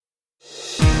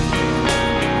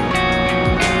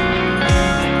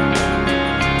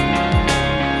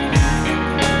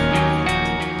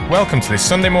Welcome to this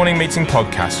Sunday morning meeting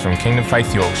podcast from Kingdom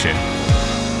Faith Yorkshire.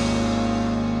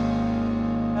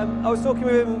 I was talking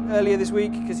with him earlier this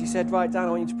week because he said, right, Dan,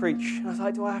 I want you to preach. And I was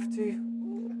like, do I have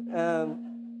to?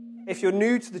 If you're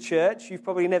new to the church, you've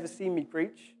probably never seen me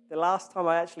preach. The last time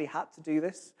I actually had to do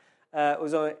this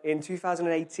was in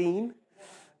 2018,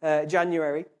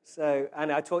 January.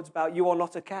 And I talked about You Are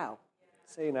Not a Cow.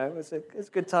 So, you know, it's a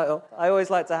good title. I always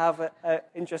like to have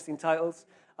interesting titles.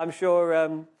 I'm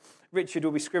sure Richard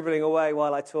will be scribbling away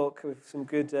while I talk with some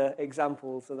good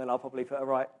examples, and then I'll probably put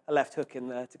a left hook in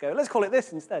there to go, let's call it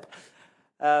this instead.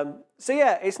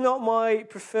 It's not my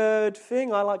preferred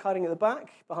thing. I like hiding at the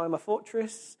back, behind my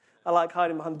fortress. I like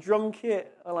hiding behind the drum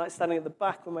kit. I like standing at the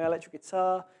back with my electric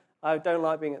guitar. I don't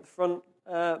like being at the front.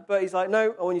 But he's like,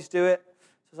 no, I want you to do it.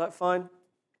 So I was like, fine,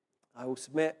 I will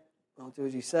submit. I'll do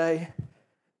as you say,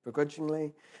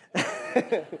 begrudgingly.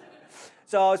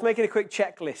 So I was making a quick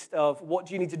checklist of what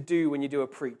do you need to do when you do a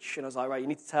preach. And I was like, right, you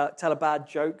need to tell a bad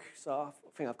joke. So I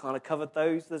think I've kind of covered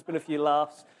those. There's been a few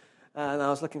laughs. And I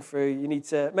was looking through, you need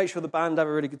to make sure the band have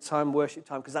a really good time, worship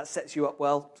time, because that sets you up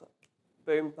well. So,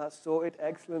 boom, that's sorted,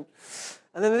 excellent.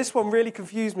 And then this one really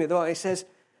confused me. It says,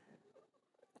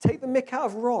 take the mick out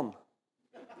of Ron.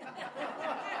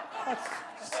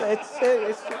 It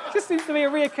just seems to be a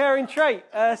reoccurring trait.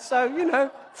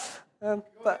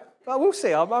 But we'll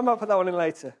see. I might put that one in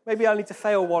later. Maybe I need to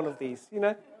fail one of these, you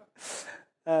know?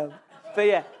 But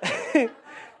yeah.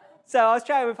 So I was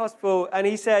chatting with Pastor Paul, and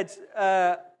he said,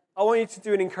 I want you to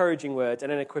do an encouraging word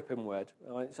and an equipping word.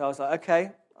 Right? So I was like,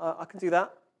 okay, I can do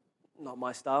that. Not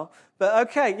my style. But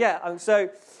okay, yeah.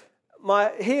 So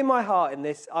hear my heart in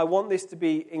this. I want this to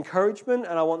be encouragement,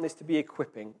 and I want this to be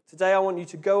equipping. Today I want you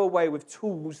to go away with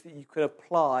tools that you could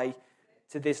apply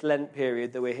to this Lent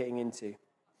period that we're hitting into.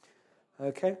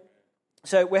 Okay?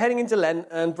 So we're heading into Lent,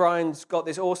 and Brian's got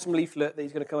this awesome leaflet that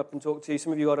he's going to come up and talk to.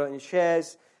 Some of you got it on your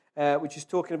shares, which is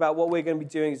talking about what we're going to be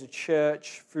doing as a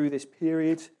church through this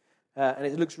period, and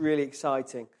it looks really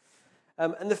exciting.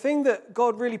 And the thing that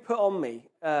God really put on me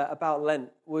about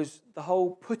Lent was the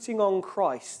whole putting on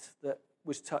Christ that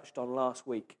was touched on last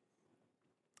week.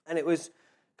 And it was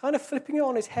kind of flipping it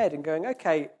on his head and going,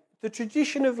 okay, the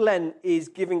tradition of Lent is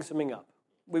giving something up.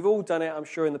 We've all done it, I'm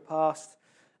sure, in the past.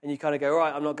 And you kind of go,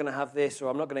 right, I'm not going to have this, or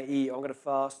I'm not going to eat, or I'm going to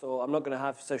fast, or I'm not going to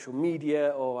have social media,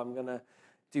 or I'm going to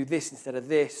do this instead of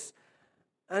this.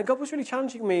 And God was really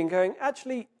challenging me and going,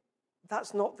 actually,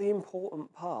 that's not the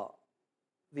important part.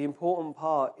 The important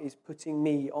part is putting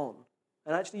me on.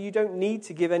 And actually, you don't need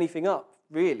to give anything up,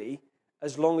 really,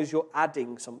 as long as you're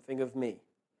adding something of me.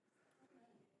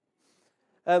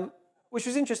 Which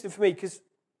was interesting for me, because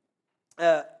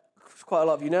quite a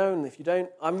lot of you know, and if you don't,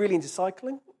 I'm really into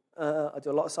cycling. I do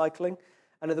a lot of cycling,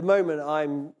 and at the moment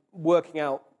I'm working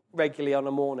out regularly on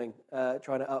a morning,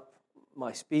 trying to up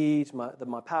my speed,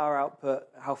 my power output,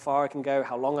 how far I can go,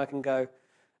 how long I can go,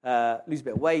 lose a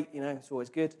bit of weight, you know, it's always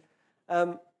good.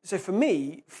 So for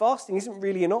me, fasting isn't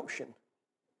really an option,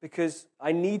 because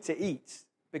I need to eat,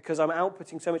 because I'm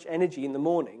outputting so much energy in the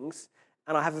mornings,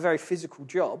 and I have a very physical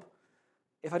job.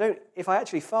 If I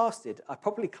actually fasted, I'd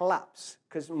probably collapse,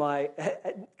 because my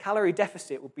calorie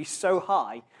deficit would be so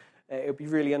high, it would be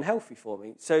really unhealthy for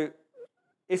me. So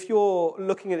if you're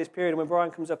looking at this period, and when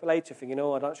Brian comes up later thinking,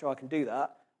 oh, I'm not sure I can do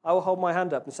that, I will hold my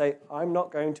hand up and say, I'm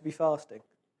not going to be fasting.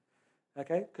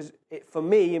 Okay? Because for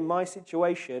me, in my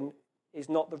situation, is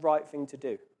not the right thing to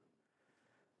do.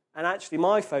 And actually,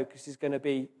 my focus is going to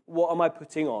be, what am I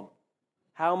putting on?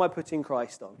 How am I putting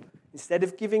Christ on? Instead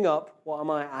of giving up, what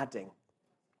am I adding?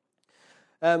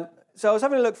 So I was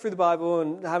having a look through the Bible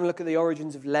and having a look at the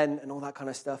origins of Lent and all that kind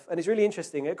of stuff. And it's really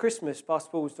interesting. At Christmas,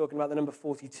 Pastor Paul was talking about the number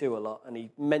 42 a lot, and he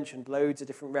mentioned loads of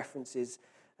different references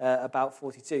about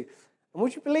 42. And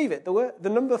would you believe it? The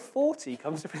number 40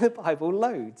 comes up in the Bible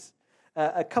loads.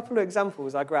 A couple of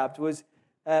examples I grabbed was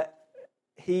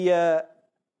he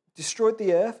destroyed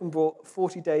the earth and brought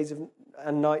 40 days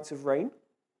and nights of rain.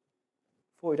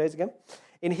 40 days again.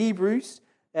 In Hebrews,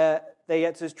 they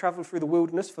had to travel through the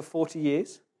wilderness for 40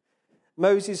 years.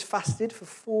 Moses fasted for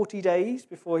 40 days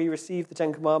before he received the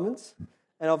Ten Commandments.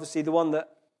 And obviously the one that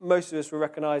most of us will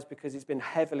recognize because it's been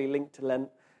heavily linked to Lent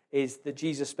is that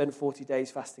Jesus spent 40 days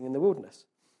fasting in the wilderness.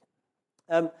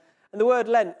 And the word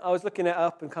Lent, I was looking it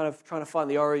up and kind of trying to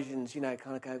find the origins, you know,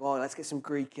 kind of going, oh, let's get some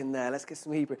Greek in there, let's get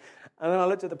some Hebrew. And then I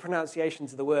looked at the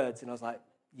pronunciations of the words and I was like,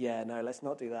 yeah, no, let's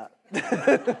not do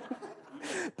that.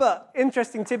 But,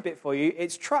 interesting tidbit for you,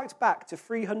 it's tracked back to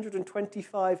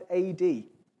 325 AD.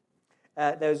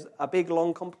 There's a big,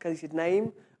 long, complicated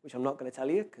name, which I'm not going to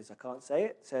tell you because I can't say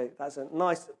it. So that's a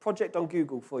nice project on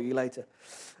Google for you later.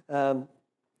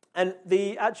 And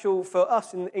the actual, for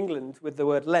us in England, with the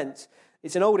word Lent,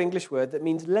 it's an old English word that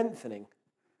means lengthening.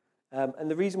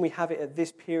 And the reason we have it at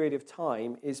this period of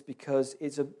time is because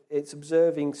it's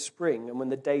observing spring and when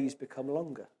the days become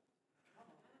longer.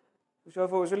 Which I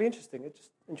thought was really interesting. It's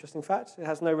just an interesting fact. It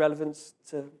has no relevance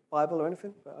to Bible or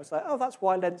anything. But I was like, oh, that's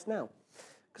why Lent's now.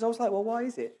 Because I was like, well, why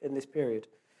is it in this period?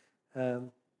 But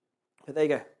there you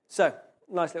go. So,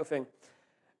 nice little thing.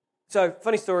 So,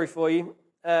 funny story for you.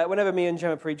 Whenever me and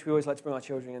Gemma preach, we always like to bring our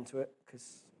children into it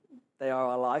because they are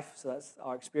our life, so that's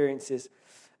our experiences.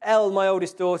 Elle, my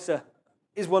oldest daughter,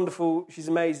 is wonderful. She's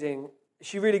amazing.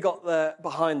 She really got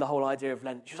behind the whole idea of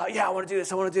Lent. She was like, yeah, I want to do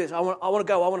this, I want to do this, I want to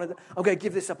go, I'm going to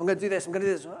give this up, I'm going to do this, I'm going to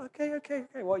do this. Okay,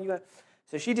 what are you going to...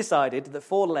 So she decided that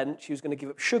for Lent, she was going to give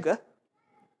up sugar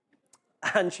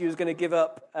and she was going to give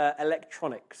up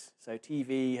electronics, so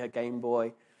TV, her Game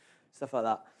Boy, stuff like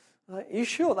that. Like, are you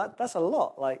sure? That's a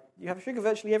lot. Like, you have sugar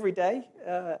virtually every day.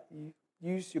 You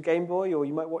use your Game Boy, or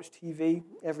you might watch TV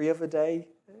every other day,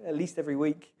 at least every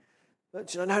week. But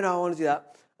she's like, no, I want to do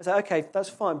that. I said, okay, that's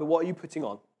fine, but what are you putting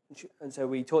on? And so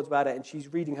we talked about it, and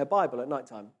she's reading her Bible at night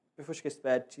time. Before she goes to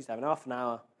bed, she's having half an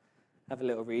hour, have a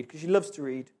little read, because she loves to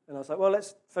read. And I was like, well,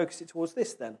 let's focus it towards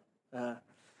this then, and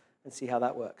see how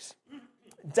that works.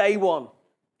 Day one,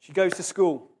 she goes to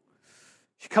school.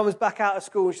 She comes back out of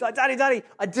school, and she's like, Daddy,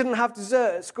 I didn't have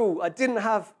dessert at school. I didn't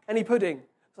have any pudding. I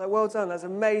was like, well done, that's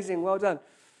amazing, well done.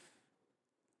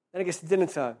 Then it gets to dinner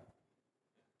time.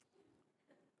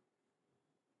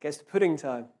 Gets to pudding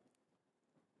time.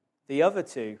 The other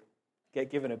two get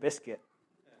given a biscuit.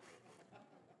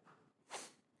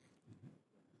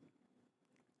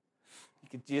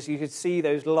 You could see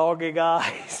those longing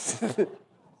eyes.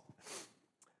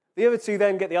 The other two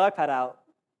then get the iPad out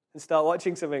and start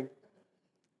watching something.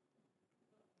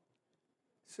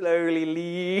 Slowly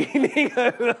leaning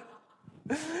over.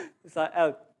 It's like,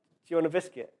 oh, do you want a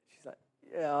biscuit? She's like,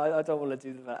 yeah, I don't want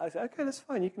to do that. I said, okay, that's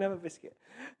fine, you can have a biscuit.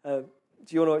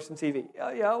 Do you want to watch some TV? Oh,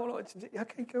 yeah, I want to watch some TV.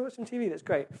 Okay, go watch some TV, that's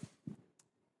great.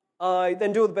 I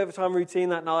then do all the bedtime routine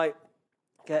that night,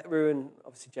 get Ruin,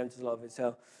 obviously Jem does a lot of it,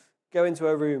 so go into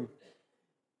her room.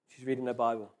 She's reading her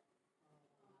Bible.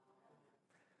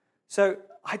 So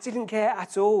I didn't care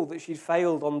at all that she'd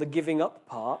failed on the giving up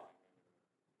part,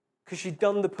 because she'd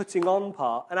done the putting on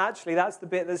part, and actually that's the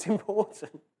bit that's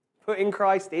important. Putting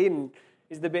Christ in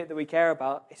is the bit that we care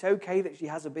about. It's okay that she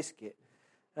has a biscuit.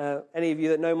 Any of you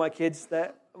that know my kids,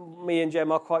 that me and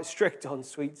Jem are quite strict on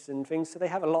sweets and things, so they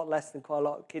have a lot less than quite a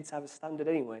lot of kids have as standard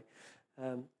anyway.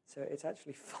 So it's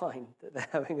actually fine that they're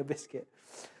having a biscuit.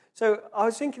 So I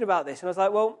was thinking about this, and I was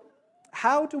like, well,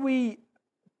 how do we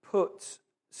put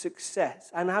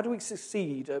success, and how do we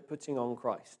succeed at putting on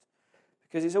Christ?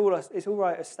 Because it's all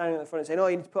right us standing at the front and saying, oh,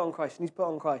 you need to put on Christ, you need to put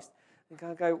on Christ. And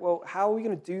kind of go, well, how are we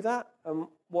going to do that?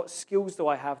 What skills do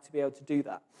I have to be able to do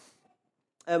that?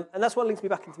 And that's what links me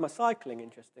back into my cycling,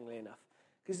 interestingly enough.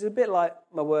 Because it's a bit like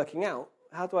my working out.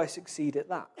 How do I succeed at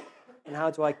that? And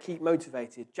how do I keep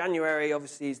motivated? January,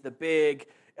 obviously, is the big,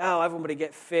 everybody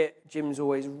get fit. Gym's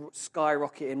always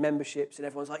skyrocketing memberships, and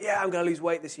everyone's like, yeah, I'm going to lose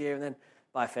weight this year. And then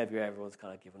by February, everyone's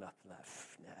kind of given up and like,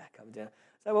 nah, come down.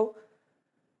 So, well,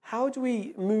 how do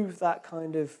we move that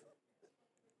kind of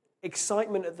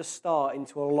excitement at the start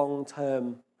into a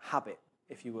long-term habit,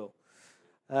 if you will?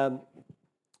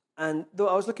 And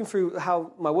I was looking through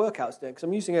how my workout's doing, because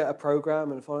I'm using a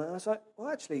program and following, and I was like, well,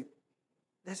 actually,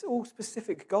 there's all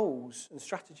specific goals and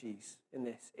strategies in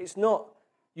this. It's not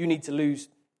you need to lose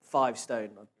 5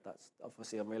 stone. That's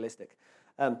obviously unrealistic.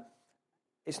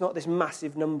 It's not this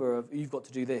massive number of you've got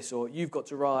to do this or you've got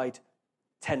to ride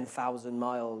 10,000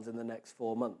 miles in the next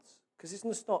 4 months, because it's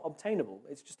just not obtainable.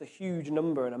 It's just a huge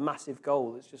number and a massive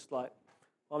goal. It's just like,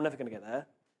 well, I'm never going to get there.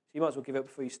 So you might as well give up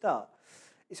before you start.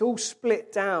 It's all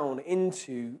split down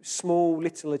into small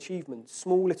little achievements,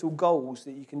 small little goals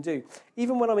that you can do.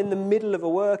 Even when I'm in the middle of a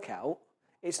workout,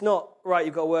 it's not, right,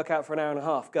 you've got to work out for an hour and a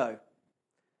half, go.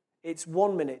 It's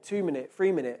 1 minute, 2 minute,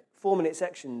 3 minute, 4 minute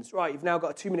sections. Right, you've now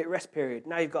got a 2 minute rest period.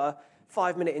 Now you've got a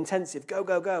 5 minute intensive, go.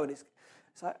 And it's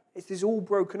like, it's all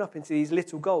broken up into these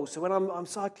little goals. So when I'm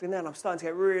cycling there and I'm starting to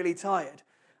get really tired,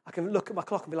 I can look at my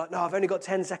clock and be like, no, I've only got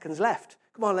 10 seconds left.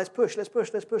 Come on, let's push.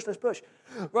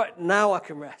 Right, now I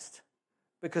can rest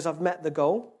because I've met the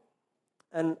goal.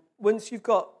 And once you've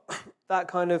got that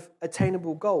kind of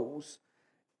attainable goals,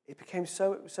 it became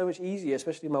so much easier,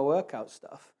 especially my workout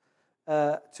stuff,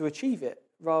 to achieve it,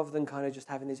 rather than kind of just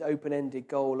having this open-ended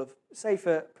goal of, say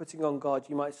for putting on God,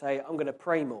 you might say, I'm going to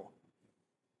pray more.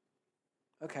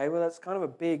 Okay, well, that's kind of a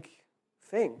big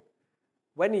thing.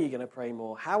 When are you going to pray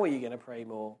more? How are you going to pray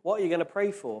more? What are you going to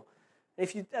pray for?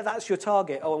 If that's your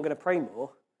target, I'm going to pray more,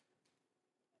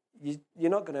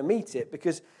 you're not going to meet it,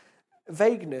 because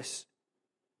vagueness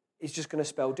is just going to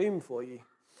spell doom for you.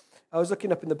 I was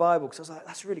looking up in the Bible because I was like,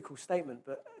 that's a really cool statement,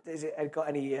 but has it got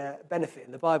any benefit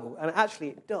in the Bible? And actually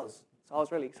it does. So I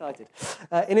was really excited.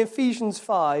 In Ephesians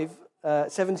 5,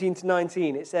 17 to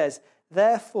 19, it says,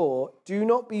 "Therefore, do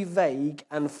not be vague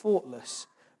and thoughtless,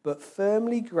 but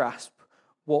firmly grasp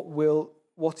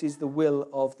what is the will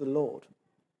of the Lord."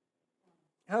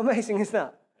 How amazing is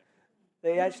that?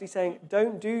 They're actually saying,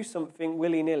 don't do something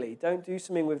willy-nilly. Don't do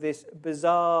something with this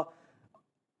bizarre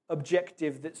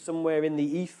objective that's somewhere in the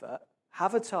ether.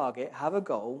 Have a target, have a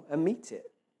goal, and meet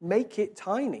it. Make it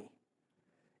tiny.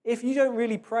 If you don't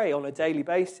really pray on a daily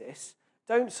basis,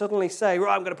 don't suddenly say,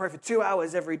 right, I'm going to pray for 2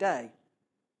 hours every day.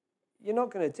 You're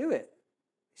not going to do it.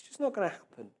 It's just not going to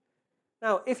happen.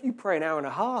 Now, if you pray an hour and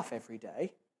a half every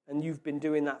day, and you've been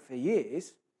doing that for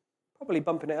years, probably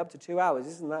bumping it up to 2 hours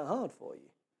isn't that hard for you.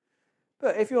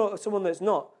 But if you're someone that's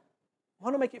not, why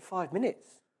not make it 5 minutes?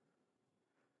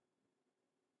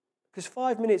 Because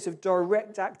 5 minutes of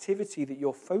direct activity that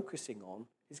you're focusing on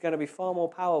is going to be far more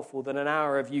powerful than an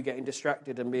hour of you getting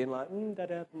distracted and being like,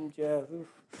 yeah.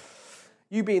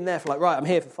 You being there for like, right, I'm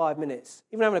here for 5 minutes.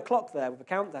 Even having a clock there with a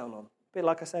countdown on. A bit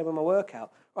like I say with my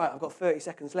workout. Right, I've got 30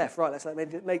 seconds left. Right, let's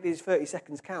make these 30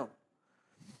 seconds count.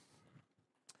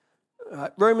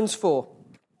 Romans 4,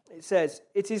 it says,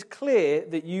 "It is clear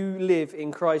that you live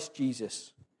in Christ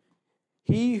Jesus,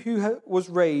 he who was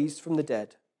raised from the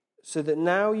dead, so that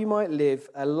now you might live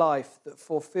a life that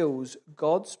fulfills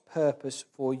God's purpose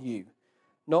for you,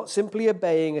 not simply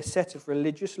obeying a set of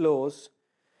religious laws.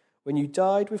 When you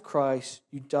died with Christ,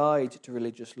 you died to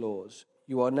religious laws.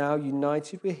 You are now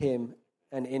united with him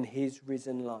and in his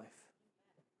risen life."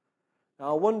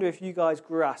 Now, I wonder if you guys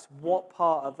grasp what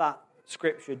part of that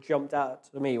scripture jumped out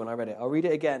to me when I read it. I'll read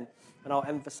it again, and I'll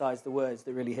emphasize the words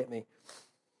that really hit me.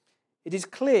 "It is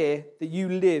clear that you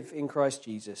live in Christ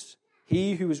Jesus,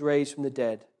 he who was raised from the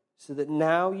dead, so that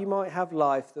now you might have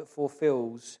life that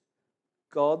fulfills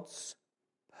God's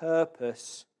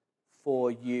purpose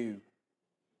for you."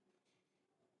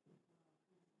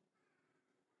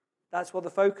 That's what the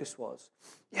focus was.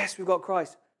 Yes, we've got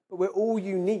Christ, but we're all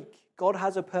unique. God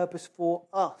has a purpose for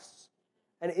us,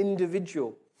 an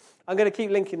individual. I'm going to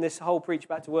keep linking this whole preach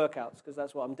back to workouts because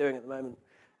that's what I'm doing at the moment.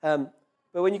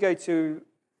 But when you go to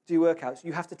do workouts,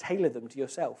 you have to tailor them to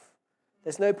yourself.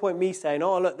 There's no point me saying,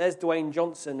 oh, look, there's Dwayne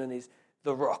Johnson and he's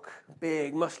The Rock,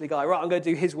 big, muscly guy. Right, I'm going to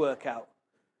do his workout.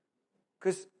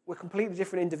 Because we're completely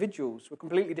different individuals. We're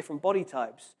completely different body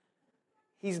types.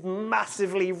 He's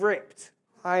massively ripped.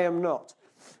 I am not.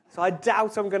 So I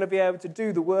doubt I'm going to be able to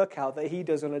do the workout that he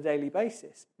does on a daily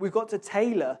basis. We've got to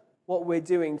tailor what we're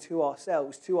doing to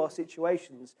ourselves, to our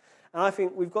situations. And I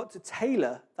think we've got to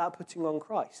tailor that putting on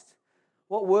Christ.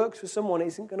 What works for someone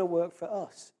isn't going to work for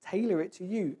us. Tailor it to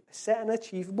you. Set an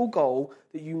achievable goal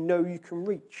that you know you can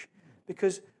reach.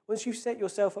 Because once you set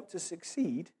yourself up to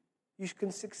succeed, you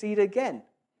can succeed again.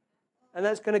 And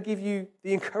that's going to give you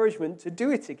the encouragement to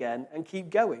do it again and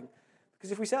keep going.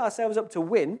 Because if we set ourselves up to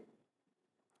win,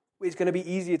 it's going to be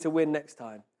easier to win next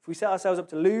time. If we set ourselves up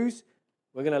to lose,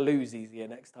 we're going to lose easier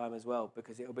next time as well,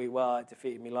 because it'll be, well, it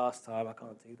defeated me last time, I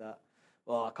can't do that.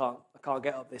 Well, I can't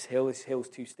get up this hill's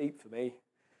too steep for me.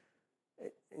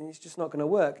 And it's just not going to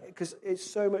work, because it's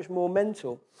so much more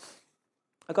mental.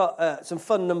 I got some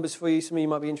fun numbers for you. Some of you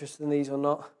might be interested in these or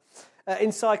not.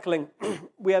 In cycling,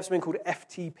 we have something called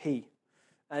FTP.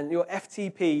 And your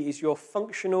FTP is your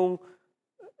functional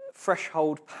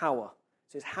threshold power.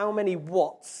 So it's how many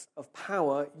watts of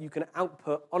power you can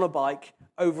output on a bike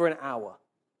over an hour.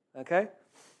 Okay?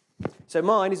 So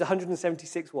mine is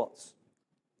 176 watts.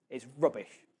 It's rubbish.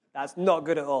 That's not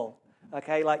good at all.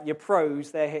 Okay? Like your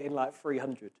pros, they're hitting like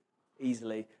 300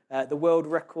 easily. The world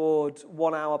record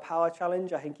 1 hour power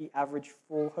challenge, I think he averaged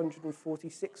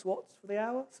 446 watts for the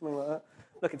hour, something like that.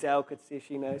 Look at Elka to see if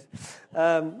she knows.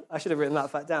 I should have written that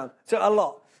fact down. So a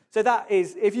lot. So that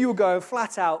is, if you were going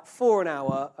flat out for an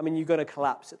hour, I mean, you're going to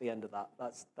collapse at the end of that.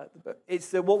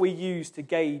 It's what we use to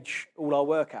gauge all our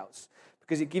workouts,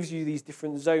 because it gives you these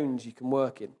different zones you can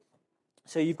work in.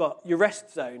 So you've got your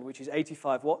rest zone, which is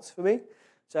 85 watts for me.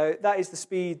 So that is the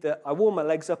speed that I warm my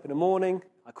legs up in the morning,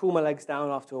 I cool my legs down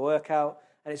after a workout,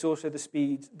 and it's also the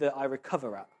speed that I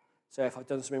recover at. So if I've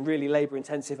done something really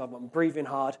labour-intensive, I'm breathing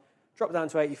hard, drop down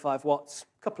to 85 watts,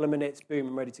 couple of minutes, boom,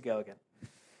 I'm ready to go again.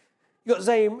 You've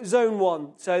got zone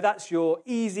 1, so that's your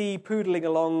easy poodling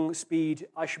along speed.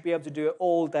 I should be able to do it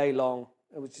all day long,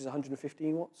 which is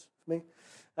 115 watts for me.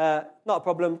 Not a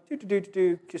problem.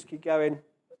 Just keep going.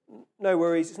 No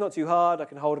worries. It's not too hard. I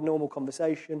can hold a normal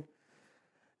conversation.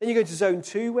 Then you go to zone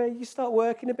 2 where you start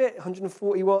working a bit,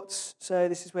 140 watts. So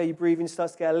this is where your breathing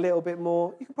starts to get a little bit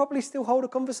more. You can probably still hold a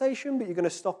conversation, but you're going to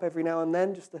stop every now and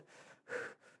then just to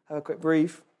have a quick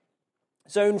breathe.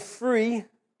 Zone 3,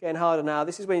 getting harder now.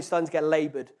 This is when you're starting to get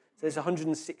laboured. So it's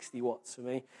 160 watts for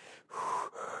me.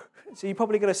 So you're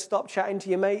probably going to stop chatting to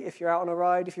your mate if you're out on a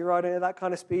ride, if you're riding at that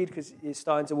kind of speed, because it's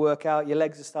starting to work out. Your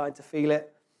legs are starting to feel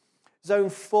it. Zone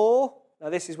 4, now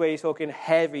this is where you're talking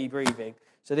heavy breathing.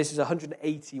 So this is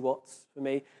 180 watts for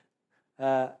me.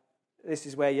 This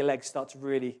is where your legs start to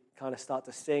really kind of start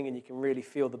to sing and you can really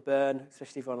feel the burn,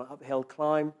 especially if you're on an uphill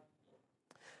climb.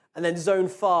 And then zone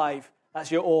 5,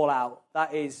 that's your all out.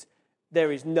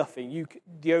 There is nothing.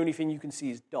 The only thing you can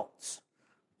see is dots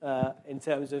in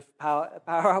terms of power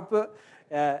output.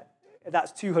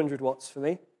 That's 200 watts for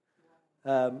me.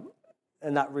 And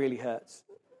that really hurts.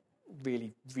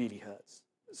 Really, really hurts.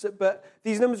 But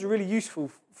these numbers are really useful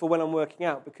for when I'm working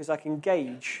out because I can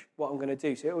gauge what I'm going to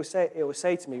do. So it will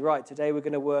say to me, right, today we're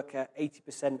going to work at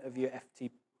 80% of your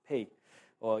FTP.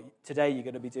 Or today you're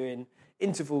going to be doing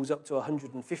intervals up to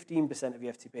 115% of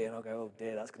your FTP. And I'll go, oh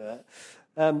dear, that's going to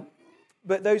hurt.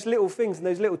 But those little things and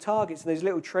those little targets and those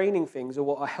little training things are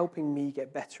what are helping me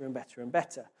get better and better and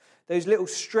better. Those little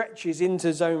stretches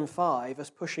into zone 5, us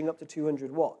pushing up to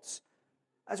 200 watts,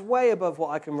 that's way above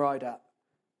what I can ride at.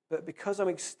 But because I'm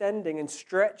extending and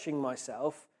stretching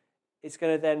myself, it's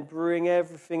going to then bring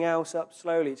everything else up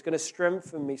slowly. It's going to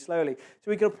strengthen me slowly.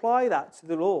 So we can apply that to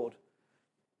the Lord.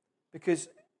 Because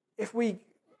if we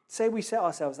say we set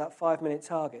ourselves that 5-minute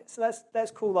target, so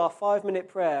let's call our 5-minute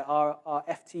prayer our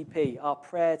FTP, our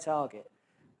prayer target.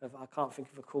 I can't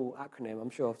think of a cool acronym. I'm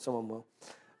sure someone will.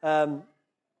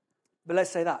 But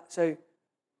let's say that.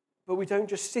 But we don't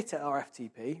just sit at our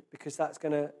FTP because that's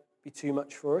going to be too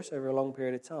much for us over a long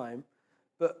period of time.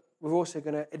 But we're also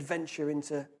going to adventure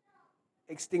into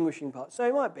extinguishing parts. So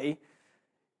it might be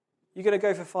you're going to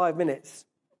go for 5 minutes,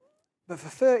 but for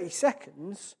 30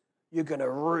 seconds, you're going to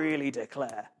really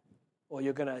declare. Or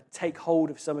you're going to take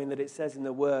hold of something that it says in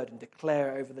the Word and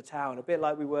declare it over the town, a bit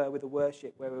like we were with the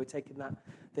worship, where we were taking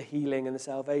the healing and the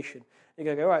salvation. You're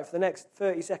going to go, all right, for the next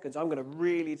 30 seconds, I'm going to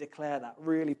really declare that,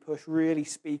 really push, really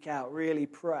speak out, really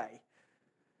pray.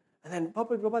 And then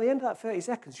probably by the end of that 30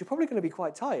 seconds, you're probably going to be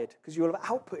quite tired because you'll have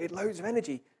outputted loads of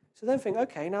energy. So then think,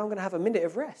 okay, now I'm going to have a minute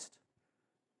of rest.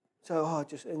 So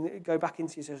just go back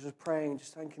into yourself, just praying,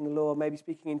 just thanking the Lord, maybe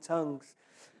speaking in tongues.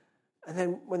 And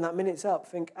then when that minute's up,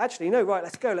 think, actually, no, right,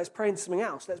 let's go. Let's pray into something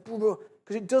else.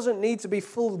 Because it doesn't need to be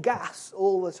full gas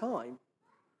all the time.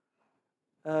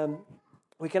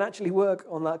 We can actually work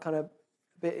on that kind of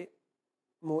bit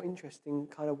more interesting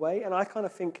kind of way. And I kind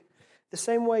of think the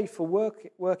same way for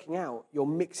working out, you're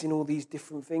mixing all these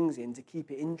different things in to keep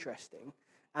it interesting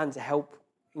and to help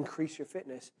increase your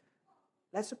fitness.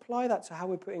 Let's apply that to how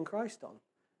we're putting Christ on.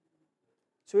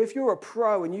 So if you're a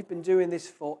pro and you've been doing this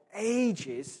for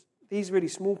ages, these really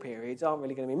small periods aren't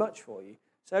really going to be much for you.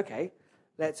 So, okay,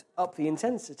 let's up the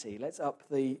intensity. Let's up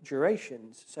the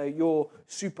durations. So you're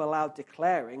super loud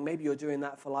declaring. Maybe you're doing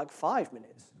that for like 5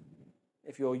 minutes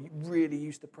if you're really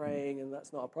used to praying and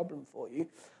that's not a problem for you.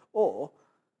 Or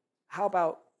how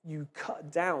about you cut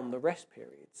down the rest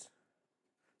periods?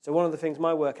 So one of the things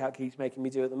my workout keeps making me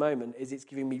do at the moment is it's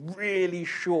giving me really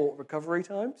short recovery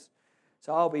times.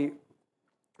 So I'll be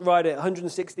right at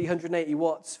 160, 180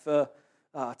 watts for,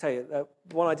 I'll tell you, the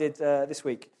one I did this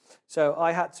week. So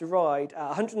I had to ride at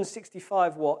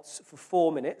 165 watts for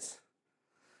 4 minutes.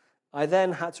 I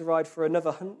then had to ride for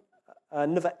another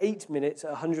 8 minutes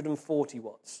at 140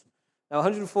 watts. Now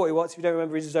 140 watts, if you don't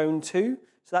remember, is zone 2.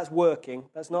 So that's working.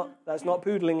 That's not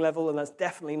poodling level, and that's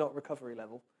definitely not recovery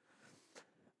level.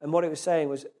 And what it was saying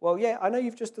was, well, yeah, I know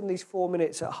you've just done these 4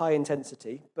 minutes at high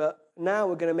intensity, but now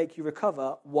we're going to make you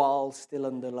recover while still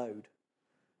under load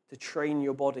to train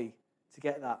your body to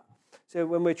get that. So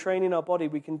when we're training our body,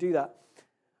 we can do that.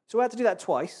 So we had to do that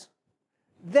twice.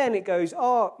 Then it goes,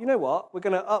 oh, you know what? We're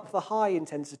going to up the high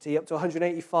intensity up to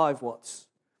 185 watts.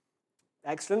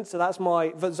 Excellent. So that's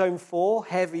my zone 4,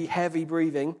 heavy, heavy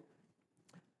breathing.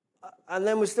 And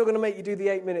then we're still going to make you do the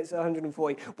 8 minutes at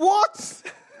 140. What?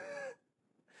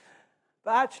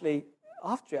 But actually,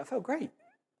 after it, I felt great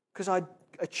because I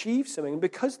achieved something. And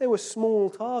because there were small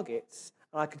targets,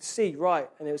 and I could see, right,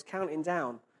 and it was counting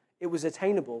down, it was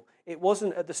attainable. It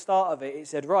wasn't at the start of it. It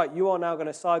said, right, you are now going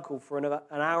to cycle for an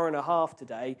hour and a half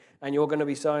today, and you're going to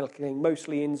be cycling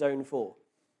mostly in zone 4.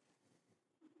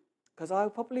 Because I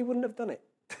probably wouldn't have done it.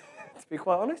 To be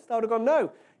quite honest, I would have gone,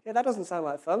 no, yeah, that doesn't sound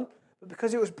like fun. But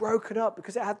because it was broken up,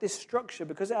 because it had this structure,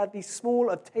 because it had these small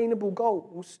attainable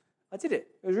goals, I did it.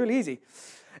 It was really easy.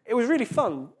 It was really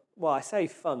fun. Well, I say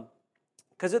fun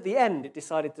because at the end it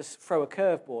decided to throw a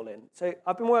curveball in. So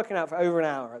I've been working out for over an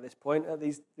hour at this point at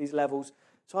these levels.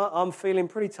 So I'm feeling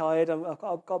pretty tired. I've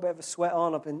got a bit of a sweat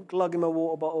on. I've been glugging my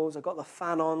water bottles. I've got the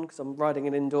fan on because I'm riding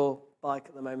an indoor bike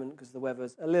at the moment because the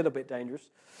weather's a little bit dangerous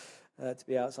to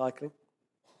be out cycling.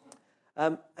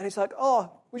 And it's like,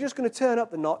 oh, we're just going to turn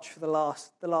up the notch for the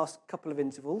last couple of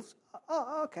intervals.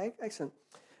 Oh, okay, excellent.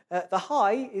 The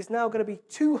high is now going to be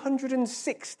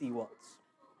 260 watts.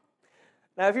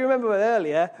 Now, if you remember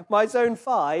earlier, my zone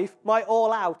 5, my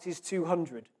all out is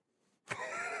 200.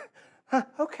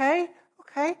 Okay.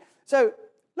 So,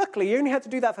 luckily, you only had to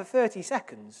do that for 30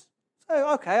 seconds.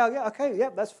 So, okay,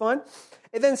 yep, that's fine.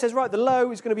 It then says, right, the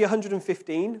low is going to be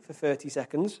 115 for 30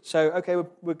 seconds. So, okay,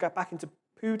 we'll get back into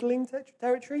poodling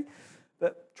territory,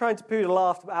 but trying to poodle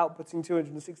after outputting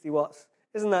 260 watts,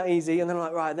 isn't that easy? And then I'm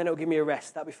like, right, then it'll give me a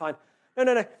rest. That'll be fine. No.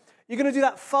 You're going to do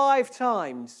that 5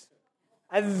 times,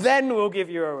 and then we'll give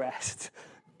you a rest.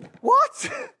 What?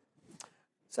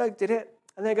 So did it,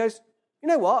 and then it goes, you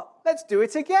know what? Let's do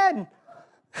it again.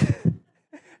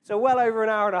 So well over an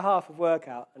hour and a half of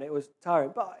workout, and it was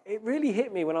tiring. But it really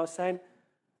hit me when I was saying,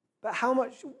 but how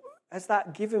much has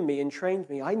that given me and trained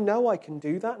me? I know I can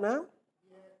do that now.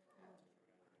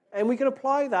 And we can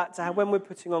apply that to when we're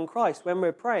putting on Christ, when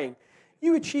we're praying.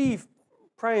 You achieve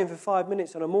praying for 5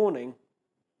 minutes on a morning,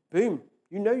 boom,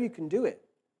 you know you can do it.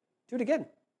 Do it again.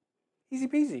 Easy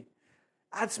peasy.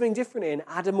 Add something different in,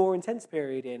 add a more intense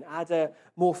period in, add a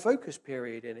more focused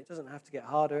period in. It doesn't have to get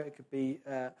harder. It could be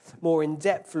a more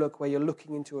in-depth look where you're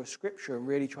looking into a scripture and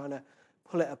really trying to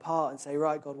pull it apart and say,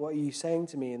 right, God, what are you saying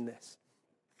to me in this?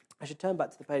 I should turn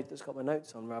back to the page that's got my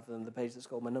notes on rather than the page that's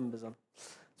got all my numbers on.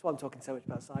 That's why I'm talking so much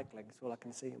about cycling. It's all I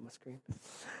can see on my screen.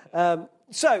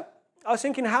 So I was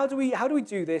thinking, how do we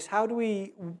do this? How do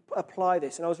we apply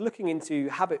this? And I was looking into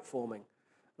habit forming.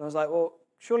 And I was like, well,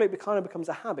 surely it kind of becomes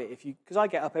a habit because I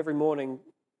get up every morning,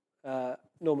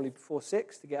 normally before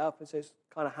 6 to get up, and so it's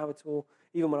kind of habitual.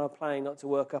 Even when I'm planning not to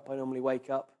work up, I normally wake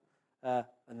up and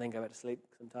then go back to sleep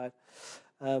because I'm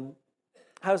tired.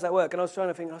 How does that work? And I was trying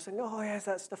to think, I was thinking, oh, yeah, it's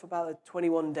that stuff about the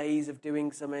 21 days of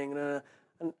doing something.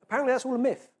 And apparently that's all a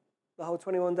myth, the whole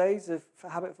 21 days of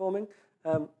habit forming.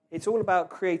 It's all about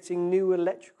creating new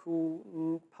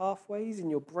electrical pathways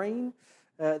in your brain.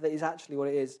 That is actually what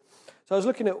it is. So I was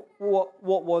looking at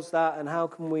what was that and how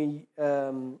can we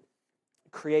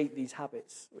create these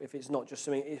habits if it's not just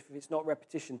something, if it's not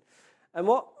repetition. And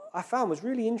what I found was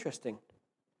really interesting.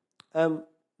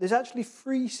 There's actually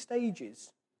 3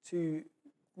 stages to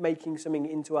making something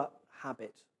into a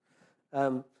habit.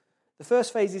 The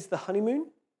first phase is the honeymoon.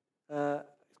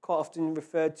 It's quite often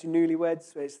referred to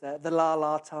newlyweds, where it's the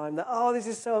la-la time, this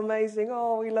is so amazing,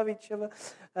 we love each other.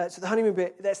 So the honeymoon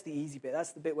bit, that's the easy bit.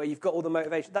 That's the bit where you've got all the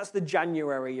motivation. That's the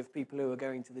January of people who are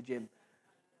going to the gym.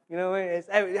 You know,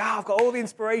 I've got all the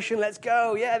inspiration, let's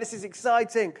go, yeah, this is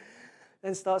exciting.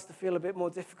 Then starts to feel a bit more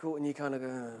difficult, and you kind of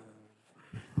go,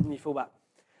 and you fall back.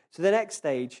 So the next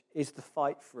stage is the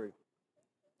fight through.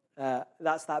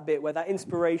 That's that bit where that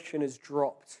inspiration has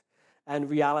dropped and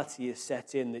reality is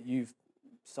set in that you've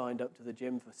signed up to the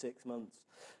gym for 6 months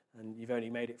and you've only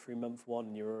made it through month 1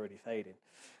 and you're already fading.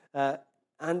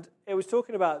 And it was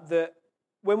talking about that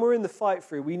when we're in the fight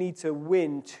through, we need to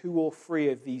win 2 or 3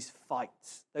 of these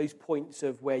fights, those points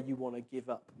of where you want to give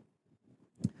up,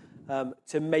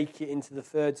 to make it into the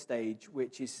 3rd stage,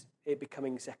 which is it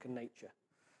becoming second nature.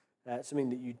 Something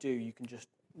that you do, you can just,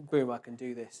 boom, I can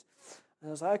do this. And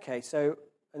I was like, okay, so,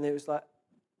 and it was like,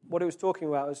 what it was talking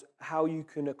about was how you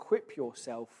can equip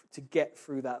yourself to get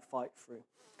through that fight through.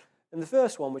 And the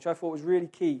first one, which I thought was really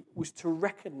key, was to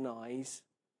recognize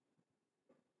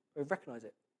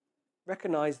it.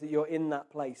 Recognize that you're in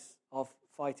that place of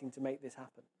fighting to make this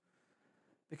happen.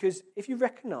 Because if you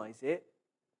recognize it,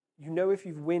 you know if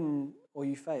you win or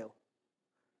you fail.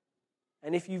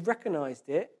 And if you've recognized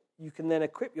it, you can then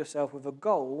equip yourself with a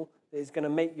goal that is going to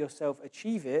make yourself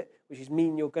achieve it, which is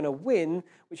mean you're going to win,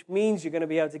 which means you're going to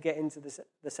be able to get into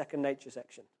the second nature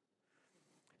section.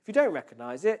 If you don't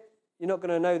recognize it, you're not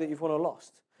going to know that you've won or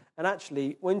lost. And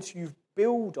actually, once you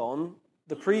build on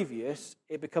the previous,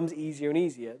 it becomes easier and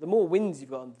easier. The more wins you've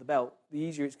got under the belt, the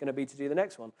easier it's going to be to do the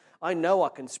next one. I know I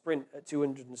can sprint at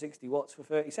 260 watts for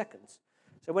 30 seconds.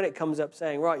 So when it comes up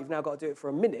saying, right, you've now got to do it for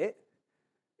a minute,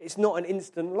 it's not an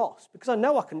instant loss because I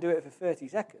know I can do it for 30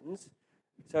 seconds.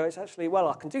 So it's actually, well,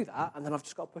 I can do that, and then I've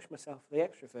just got to push myself for the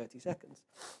extra 30 seconds.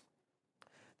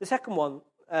 The second one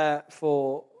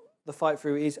for the fight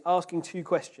through is asking 2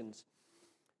 questions.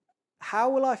 How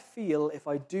will I feel if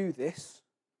I do this?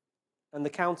 And the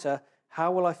counter,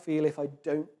 how will I feel if I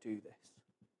don't do this?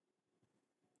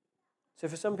 So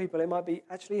for some people, it might be,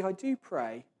 actually, if I do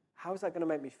pray, How is that going to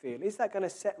make me feel? Is that going to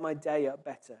set my day up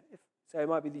better? So it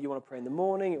might be that you want to pray in the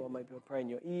morning, it might be pray in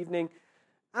your evening.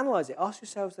 Analyze it. Ask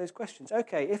yourselves those questions.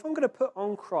 Okay, if I'm going to put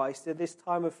on Christ at this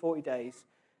time of 40 days,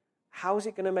 how is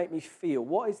it going to make me feel?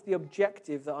 What is the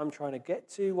objective that I'm trying to get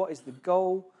to? What is the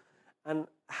goal? And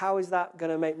how is that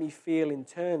going to make me feel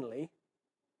internally?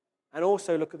 And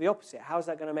also look at the opposite. How is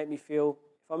that going to make me feel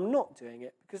if I'm not doing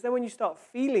it? Because then when you start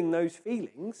feeling those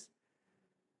feelings,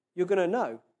 you're going to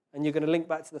know. And you're going to link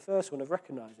back to the first one of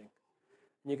recognizing.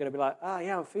 And you're going to be like,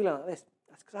 yeah, I'm feeling like this.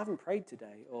 That's because I haven't prayed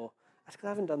today. Or that's because I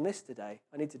haven't done this today.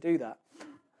 I need to do that.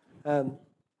 And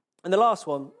the last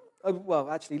one,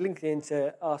 actually linking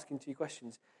into asking 2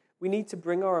 questions. We need to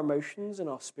bring our emotions and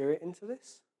our spirit into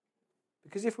this.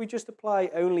 Because if we just apply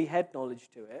only head knowledge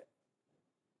to it,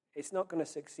 it's not going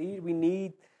to succeed.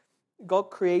 God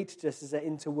created us as an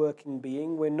interworking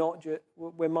being.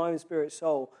 We're mind, spirit,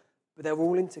 soul, but they're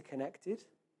all interconnected.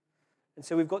 And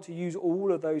so we've got to use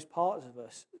all of those parts of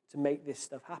us to make this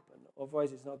stuff happen.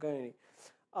 Otherwise, it's not going.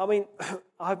 I mean,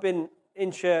 I've been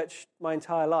in church my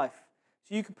entire life.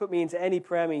 So you could put me into any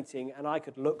prayer meeting and I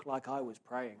could look like I was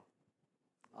praying.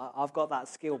 I've got that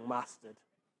skill mastered.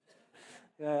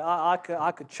 You know,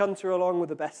 I could chunter along with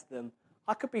the best of them.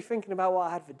 I could be thinking about what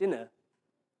I had for dinner,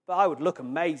 but I would look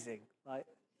amazing. You know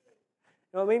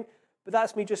what I mean? But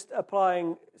that's me just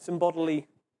applying some bodily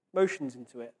motions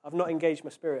into it. I've not engaged my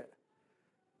spirit.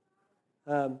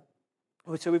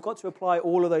 So we've got to apply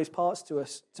all of those parts to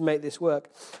us to make this work.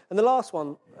 And the last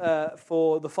one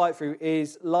for the fight through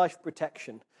is life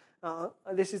protection.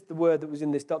 This is the word that was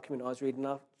in this document I was reading.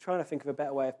 I was trying to think of a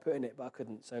better way of putting it, but I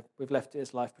couldn't. So we've left it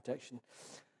as life protection.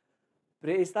 But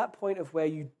it is that point of where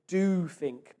you do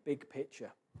think big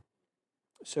picture.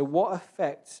 So what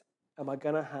effect am I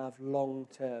going to have long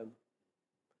term?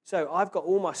 So I've got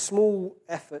all my small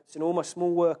efforts and all my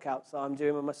small workouts that I'm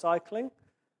doing with my cycling.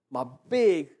 My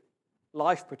big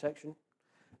life protection,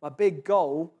 my big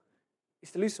goal is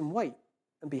to lose some weight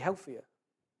and be healthier.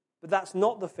 But that's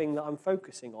not the thing that I'm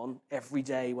focusing on every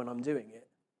day when I'm doing it.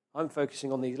 I'm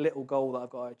focusing on these little goals that I've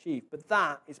got to achieve. But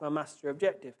that is my master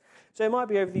objective. So it might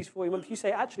be over these 40 months, you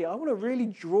say, actually, I want to really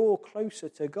draw closer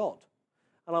to God.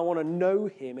 And I want to know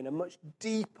him in a much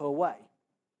deeper way.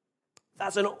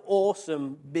 That's an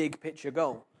awesome big picture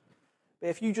goal. But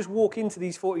if you just walk into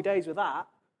these 40 days with that,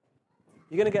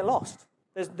 you're going to get lost.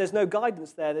 There's no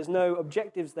guidance there. There's no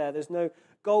objectives there. There's no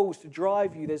goals to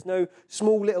drive you. There's no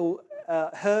small little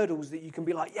hurdles that you can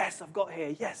be like, yes, I've got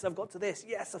here. Yes, I've got to this.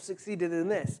 Yes, I've succeeded in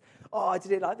this. Oh, I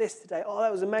did it like this today. Oh, that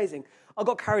was amazing. I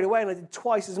got carried away and I did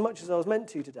twice as much as I was meant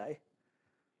to today.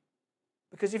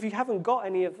 Because if you haven't got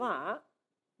any of that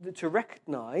to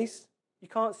recognize, you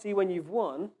can't see when you've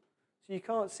won. So you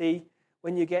can't see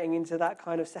when you're getting into that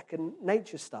kind of second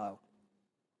nature style.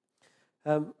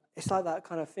 It's like that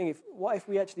kind of thing. What if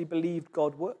we actually believed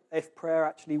if prayer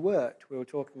actually worked, we were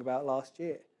talking about last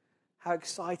year? How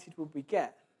excited would we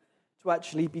get to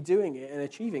actually be doing it and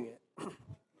achieving it?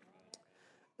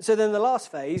 So then the last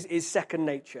phase is second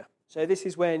nature. So this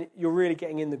is when you're really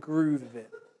getting in the groove of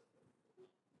it.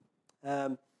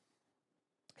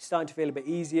 It's starting to feel a bit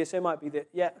easier. So it might be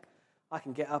that, I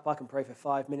can get up, I can pray for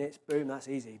 5 minutes, boom, that's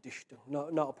easy.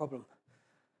 Not a problem.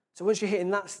 So once you're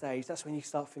hitting that stage, that's when you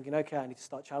start thinking, okay, I need to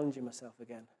start challenging myself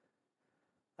again.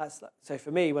 So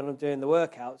for me, when I'm doing the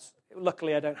workouts,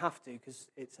 luckily I don't have to because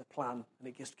it's a plan and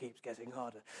it just keeps getting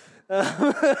harder.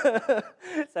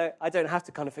 So I don't have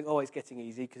to kind of think, it's getting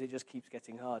easy because it just keeps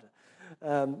getting harder.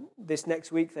 This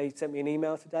next week, they sent me an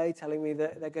email today telling me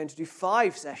that they're going to do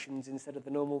 5 sessions instead of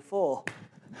the normal 4.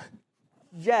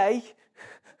 Yay!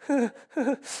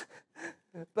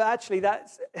 But actually,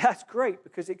 that's great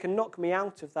because it can knock me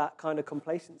out of that kind of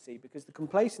complacency, because the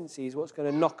complacency is what's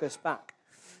going to knock us back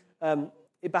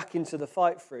into the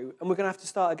fight through, and we're going to have to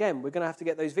start again. We're going to have to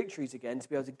get those victories again to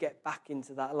be able to get back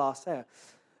into that last layer.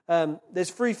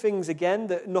 There's 3 things again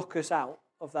that knock us out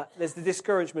of that. There's the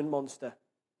discouragement monster.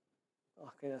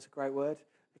 Okay, that's a great word.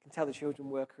 I can tell the children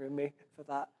worker in me for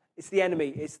that. It's the enemy.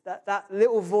 It's that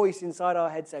little voice inside our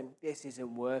head saying, this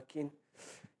isn't working.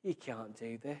 You can't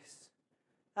do this.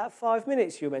 That 5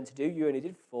 minutes you were meant to do, you only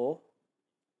did 4.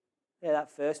 Yeah, that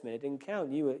first minute didn't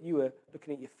count. You were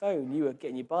looking at your phone. You were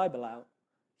getting your Bible out.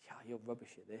 Yeah, you're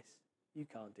rubbish at this. You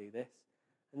can't do this.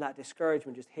 And that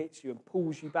discouragement just hits you and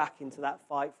pulls you back into that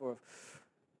fight for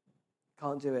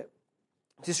can't do it.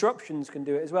 Disruptions can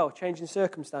do it as well. Changing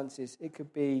circumstances. It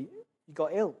could be you got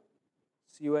ill,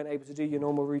 so you weren't able to do your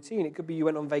normal routine. It could be you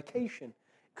went on vacation.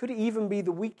 It could even be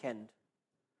the weekend.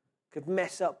 It could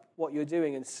mess up what you're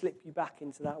doing and slip you back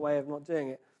into that way of not doing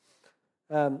it.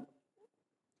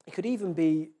 It could even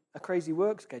be a crazy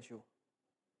work schedule.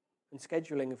 and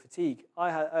scheduling and fatigue.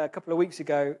 I had a couple of weeks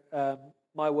ago,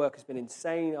 my work has been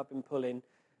insane. I've been pulling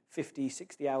 50,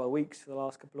 60-hour weeks for the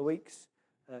last couple of weeks.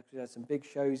 We had some big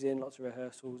shows in, lots of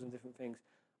rehearsals and different things.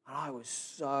 And I was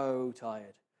so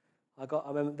tired. I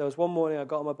remember there was one morning I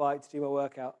got on my bike to do my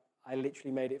workout. I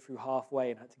literally made it through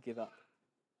halfway and had to give up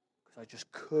because I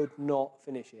just could not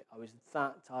finish it. I was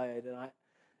that tired,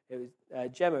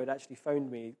 and Gemma had actually phoned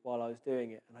me while I was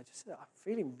doing it, and I just said, I'm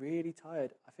feeling really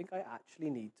tired. I think I actually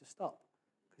need to stop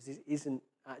because this isn't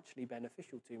actually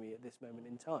beneficial to me at this moment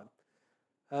in time.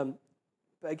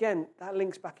 But again, that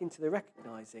links back into the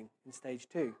recognizing in stage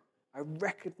 2. I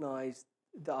recognized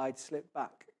that I'd slipped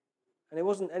back. And it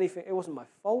wasn't my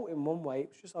fault in one way, it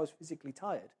was just I was physically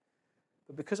tired.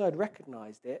 But because I'd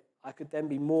recognized it, I could then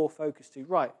be more focused to,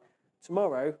 right,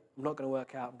 tomorrow I'm not going to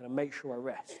work out, I'm going to make sure I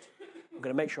rest. I'm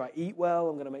going to make sure I eat well,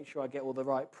 I'm going to make sure I get all the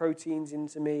right proteins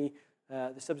into me,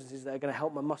 the substances that are going to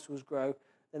help my muscles grow.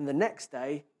 Then the next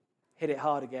day, hit it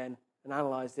hard again and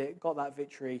analysed it, got that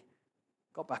victory,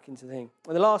 got back into the thing.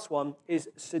 And the last one is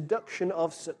seduction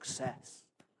of success.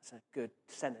 That's a good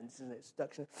sentence, isn't it?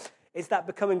 Seduction. It's that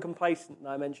becoming complacent that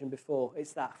I mentioned before.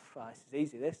 It's that, this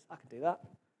is easy, I can do that.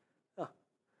 Oh,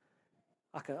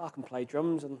 I can play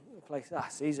drums and play,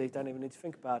 it's easy, don't even need to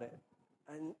think about it.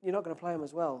 And you're not going to play them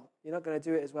as well. You're not going to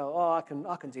do it as well. Oh, I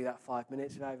can do that 5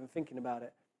 minutes without even thinking about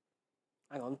it.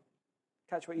 Hang on.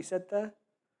 Catch what you said there?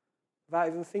 Without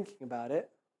even thinking about it.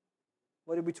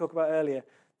 What did we talk about earlier?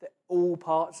 That all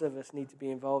parts of us need to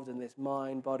be involved in this,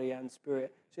 mind, body, and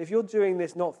spirit. So if you're doing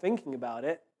this not thinking about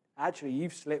it, actually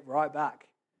you've slipped right back.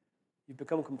 You've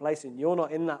become complacent. You're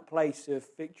not in that place of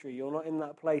victory. You're not in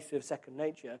that place of second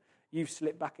nature. You've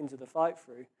slipped back into the fight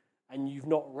through, and you've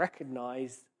not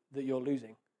recognized that you're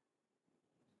losing.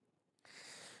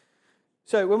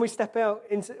 So when we step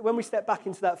back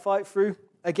into that fight through,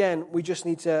 again, we just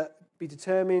need to be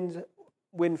determined,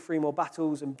 win 3 more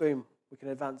battles, and boom, we can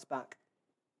advance back.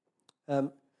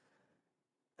 And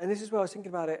this is where I was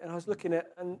thinking about it,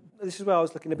 and this is where I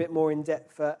was looking a bit more in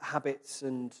depth at habits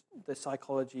and the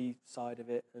psychology side of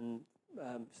it and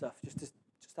stuff, just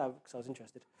because I was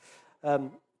interested.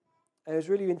 And it was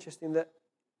really interesting that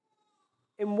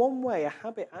in one way, a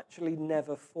habit actually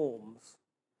never forms.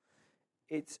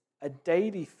 It's a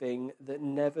daily thing that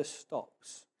never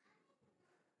stops.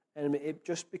 And it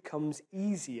just becomes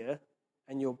easier,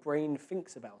 and your brain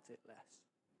thinks about it less.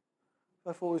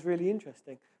 I thought it was really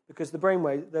interesting, because the brain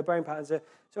patterns are...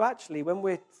 So actually, when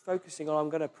we're focusing on, I'm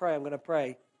going to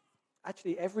pray,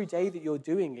 actually every day that you're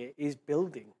doing it is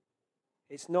building.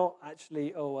 It's not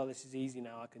actually, oh, well, this is easy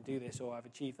now, I can do this, or I've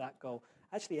achieved that goal.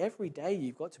 Actually, every day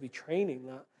you've got to be training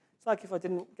that. It's like if I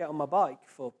didn't get on my bike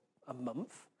for a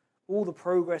month, all the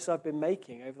progress I've been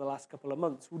making over the last couple of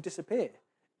months will disappear.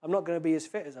 I'm not going to be as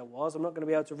fit as I was. I'm not going to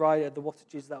be able to ride at the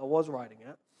wattages that I was riding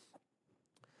at.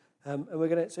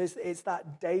 So it's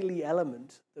that daily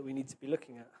element that we need to be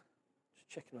looking at. Just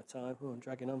checking my time. Oh, I'm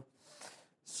dragging on.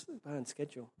 Bad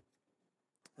schedule.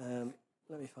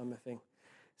 Let me find my thing.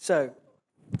 So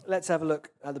let's have a look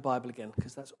at the Bible again,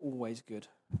 because that's always good.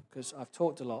 Because I've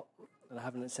talked a lot and I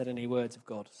haven't said any words of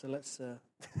God. So let's...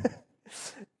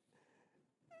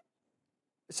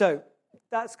 So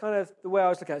that's kind of the way I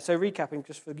was looking at it. So recapping,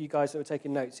 just for you guys that were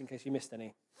taking notes in case you missed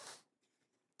any.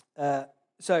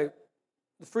 So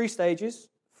the 3 stages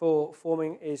for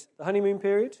forming is the honeymoon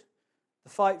period, the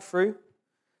fight through,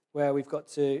 where we've got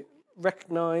to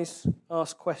recognize,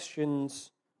 ask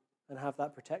questions, and have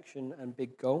that protection and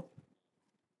big goal.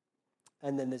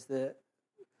 And then there's the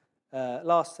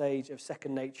last stage of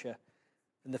second nature.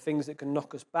 And the things that can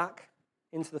knock us back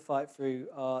into the fight through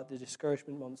are the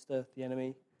discouragement monster, the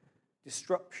enemy,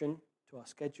 disruption to our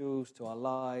schedules, to our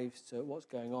lives, to what's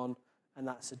going on, and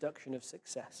that seduction of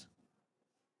success.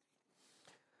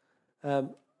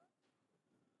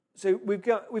 So we've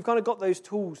kind of got those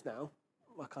tools now.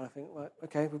 I kind of think, right,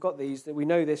 okay, we've got these, that we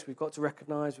know this, we've got to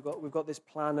recognize, we've got this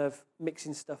plan of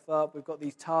mixing stuff up, we've got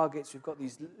these targets, we've got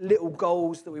these little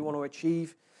goals that we want to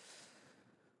achieve.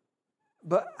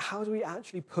 But how do we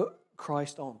actually put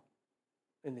Christ on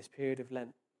in this period of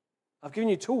Lent? I've given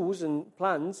you tools and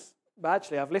plans, but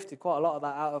actually I've lifted quite a lot of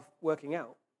that out of working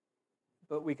out.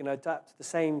 But we can adapt the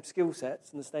same skill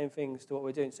sets and the same things to what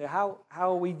we're doing. So how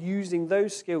are we using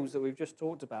those skills that we've just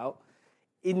talked about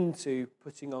into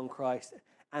putting on Christ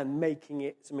and making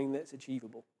it something that's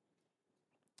achievable?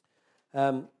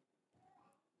 And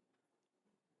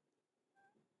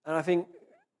I think,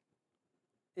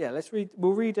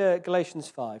 we'll read Galatians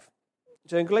 5.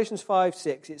 So in Galatians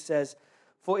 5:6 it says,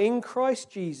 "For in Christ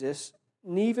Jesus,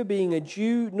 neither being a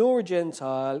Jew nor a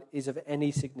Gentile is of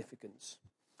any significance.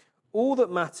 All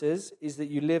that matters is that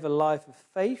you live a life of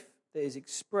faith that is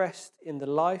expressed in the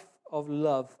life of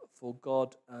love for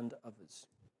God and others.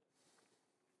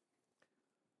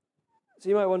 So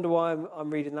you might wonder why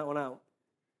I'm reading that one out.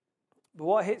 But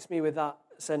what hits me with that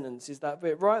sentence is that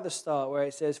bit right at the start where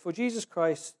it says, "For Jesus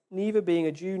Christ, neither being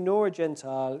a Jew nor a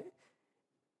Gentile,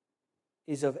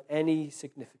 is of any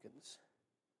significance."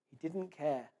 He didn't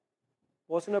care.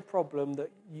 It wasn't a problem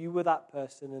that you were that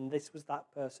person and this was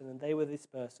that person and they were this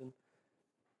person.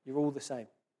 You're all the same.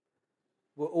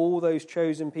 We're all those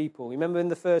chosen people. Remember in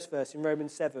the first verse in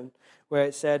Romans 7 where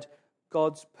it said,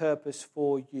 God's purpose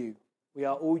for you. We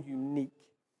are all unique.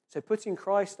 So putting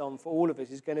Christ on for all of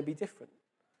us is going to be different.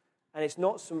 And it's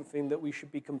not something that we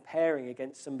should be comparing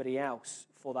against somebody else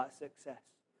for that success.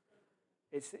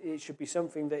 It should be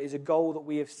something that is a goal that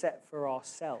we have set for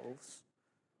ourselves.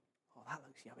 Oh, that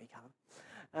looks yummy,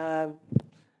 Callum.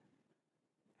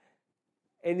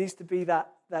 It needs to be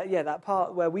that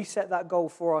part where we set that goal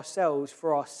for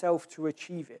ourselves to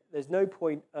achieve it. There's no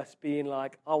point us being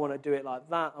like, I want to do it like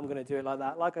that, I'm going to do it like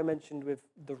that. Like I mentioned with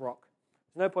The Rock.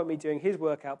 There's no point me doing his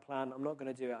workout plan, I'm not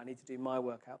going to do it, I need to do my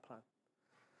workout plan.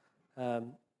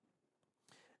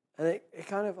 And it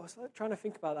kind of, I was trying to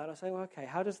think about that, and I was saying, well, okay,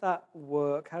 how does that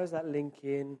work? How does that link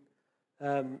in?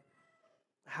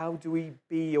 How do we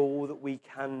be all that we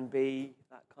can be?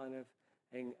 That kind of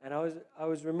thing. And I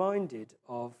was reminded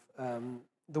of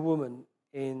the woman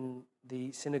in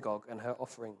the synagogue and her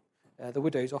offering, the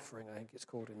widow's offering, I think it's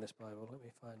called in this Bible. Let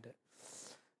me find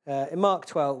it. In Mark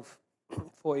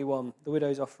 12:41, the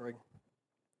widow's offering.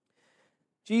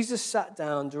 Jesus sat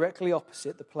down directly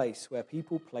opposite the place where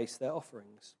people placed their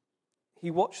offerings. He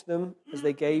watched them as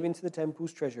they gave into the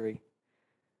temple's treasury.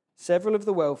 Several of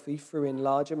the wealthy threw in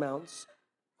large amounts,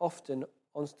 often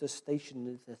onto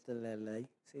stationery.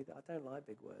 See, I don't like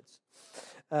big words.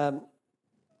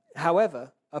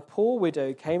 However, a poor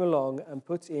widow came along and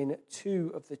put in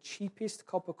 2 of the cheapest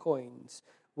copper coins,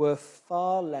 worth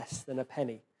far less than a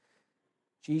penny.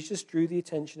 Jesus drew the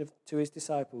attention to his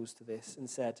disciples to this and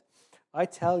said, I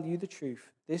tell you the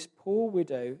truth, this poor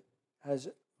widow has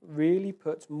really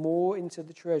put more into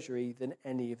the treasury than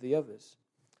any of the others.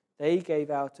 They gave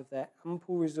out of their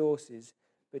ample resources,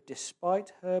 but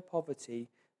despite her poverty,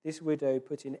 this widow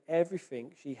put in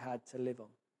everything she had to live on.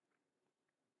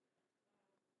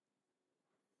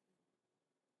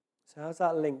 So how's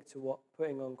that linked to what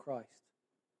putting on Christ?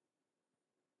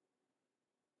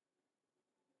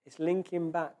 It's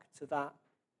linking back to that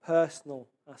personal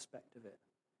aspect of it.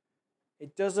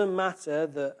 It doesn't matter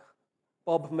that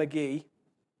Bob McGee,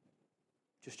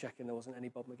 just checking there wasn't any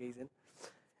Bob McGee's in,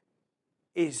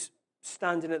 is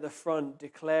standing at the front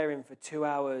declaring for 2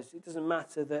 hours. It doesn't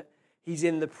matter that he's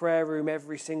in the prayer room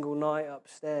every single night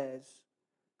upstairs.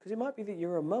 Because it might be that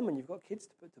you're a mum and you've got kids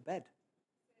to put to bed.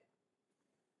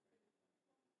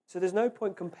 So there's no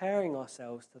point comparing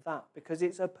ourselves to that because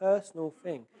it's a personal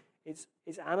thing. It's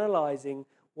analysing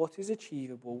what is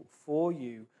achievable for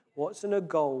you, what's in a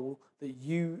goal that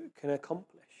you can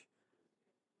accomplish.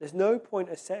 There's no point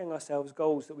of setting ourselves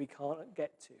goals that we can't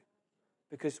get to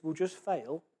because we'll just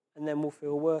fail and then we'll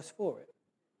feel worse for it.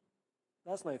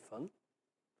 That's no fun.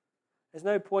 There's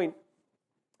no point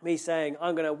me saying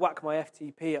I'm going to whack my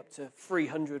FTP up to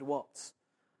 300 watts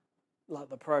like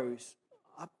the pros.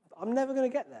 I'm never going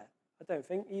to get there, I don't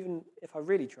think, even if I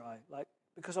really try,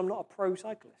 because I'm not a pro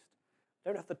cyclist. I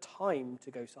don't have the time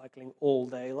to go cycling all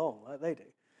day long like they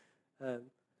do.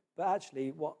 But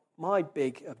actually, what my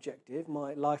big objective,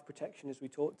 my life protection as we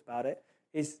talked about it,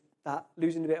 is that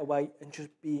losing a bit of weight and just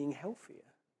being healthier.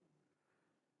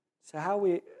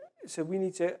 So we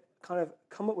need to kind of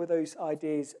come up with those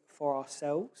ideas for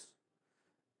ourselves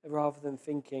rather than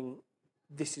thinking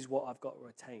this is what I've got to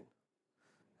attain.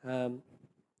 And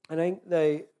I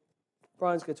think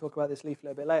Brian's going to talk about this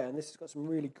leaflet a bit later, and this has got some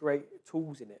really great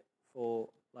tools in it for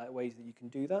ways that you can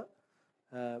do that,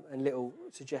 and little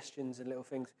suggestions and little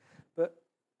things. But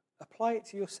apply it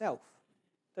to yourself.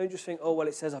 Don't just think, oh, well,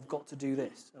 it says I've got to do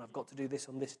this, and I've got to do this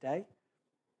on this day.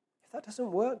 If that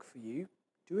doesn't work for you,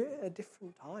 do it at a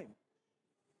different time.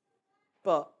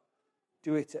 But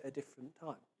do it at a different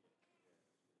time.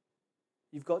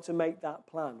 You've got to make that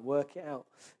plan, work it out.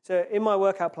 So in my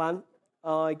workout plan,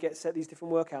 I get set these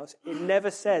different workouts. It never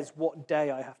says what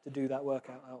day I have to do that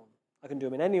workout out on. I can do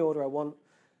them in any order I want.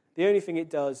 The only thing it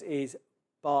does is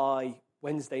by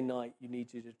Wednesday night, you need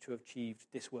to have achieved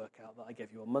this workout that I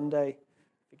gave you on Monday.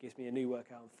 If it gives me a new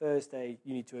workout on Thursday,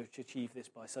 you need to have achieved this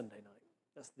by Sunday night.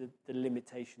 That's the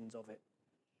limitations of it.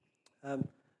 And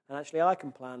actually, I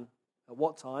can plan at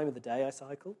what time of the day I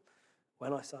cycle,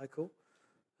 when I cycle,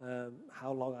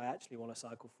 how long I actually want to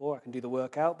cycle for. I can do the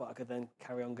workout, but I could then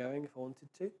carry on going if I wanted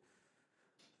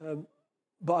to.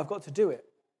 but I've got to do it.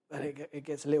 And it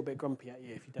gets a little bit grumpy at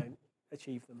you if you don't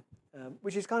achieve them,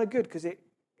 which is kind of good because it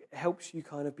helps you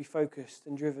kind of be focused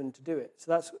and driven to do it.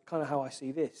 So that's kind of how I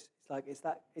see this. It's like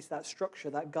it's that structure,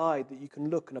 that guide that you can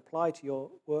look and apply to your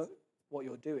work, what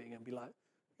you're doing, and be like,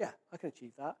 yeah, I can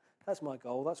achieve that. That's my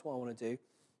goal. That's what I want to do.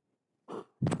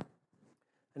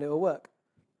 And it will work.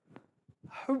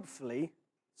 Hopefully,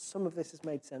 some of this has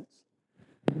made sense.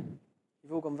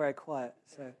 You've all gone very quiet.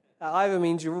 So that either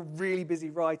means you're really busy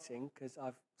writing, because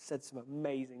I've said some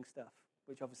amazing stuff,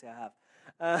 which obviously I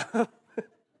have.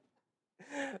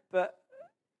 But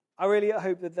I really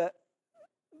hope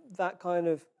that kind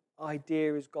of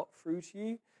idea has got through to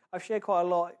you. I've shared quite a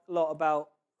lot about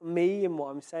me and what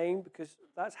I'm saying, because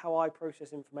that's how I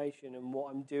process information and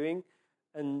what I'm doing.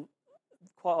 And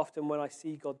quite often when I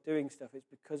see God doing stuff, it's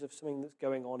because of something that's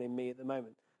going on in me at the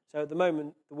moment. So at the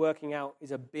moment, the working out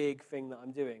is a big thing that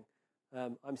I'm doing.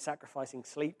 I'm sacrificing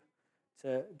sleep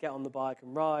to get on the bike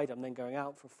and ride. I'm then going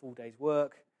out for a full day's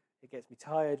work. It gets me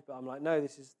tired, but I'm like, no,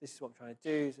 this is what I'm trying to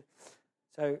do.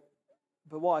 So,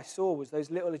 but what I saw was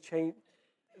those little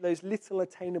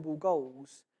attainable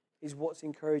goals is what's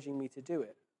encouraging me to do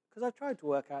it. Because I've tried to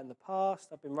work out in the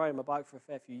past. I've been riding my bike for a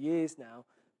fair few years now,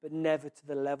 but never to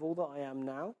the level that I am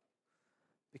now,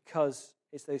 because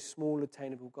it's those small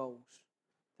attainable goals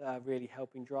that are really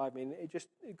helping drive me. And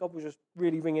God was just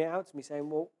really ringing it out to me, saying,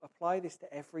 well, apply this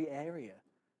to every area.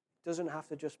 It doesn't have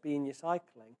to just be in your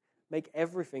cycling. Make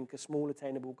everything a small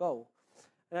attainable goal.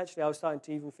 And actually, I was starting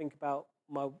to even think about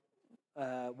my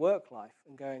work life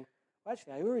and going, well,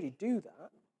 actually, I already do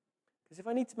that. Because if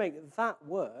I need to make that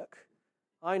work,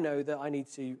 I know that I need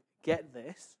to get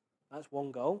this. That's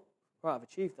one goal. Right, I've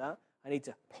achieved that. I need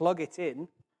to plug it in.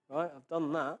 Right, I've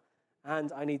done that.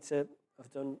 And I need to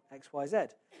have done X, Y, Z.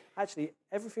 Actually,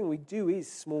 everything we do is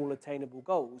small attainable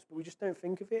goals, but we just don't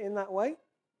think of it in that way.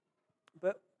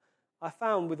 But I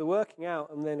found with the working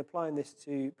out and then applying this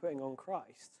to putting on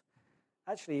Christ,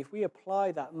 actually, if we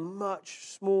apply that much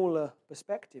smaller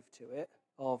perspective to it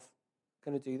of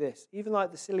going to do this, even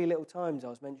like the silly little times I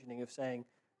was mentioning of saying,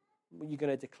 you're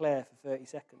going to declare for 30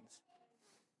 seconds.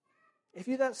 If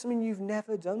that's something you've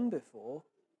never done before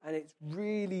and it's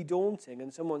really daunting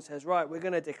and someone says, right, we're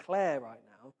going to declare right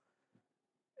now,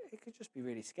 it could just be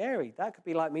really scary. That could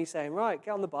be like me saying, right,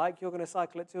 get on the bike, you're going to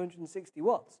cycle at 260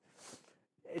 watts.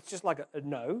 It's just like a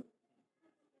no.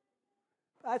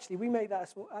 But actually, we make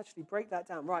that actually break that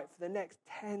down. Right, for the next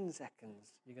 10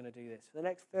 seconds, you're going to do this. For the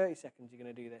next 30 seconds, you're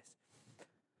going to do this.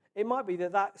 It might be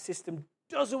that system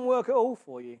doesn't work at all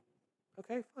for you.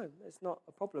 Okay, fine. It's not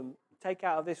a problem. Take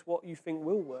out of this what you think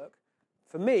will work.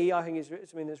 For me, I think it's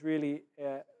something that's really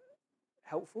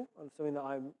helpful and something that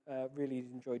I'm really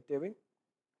enjoyed doing.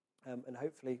 And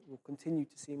hopefully will continue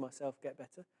to see myself get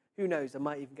better. Who knows, I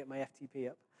might even get my FTP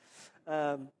up.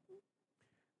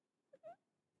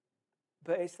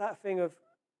 But it's that thing of,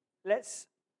 let's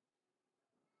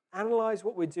analyze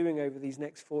what we're doing over these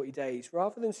next 40 days,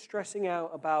 rather than stressing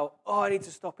out about, I need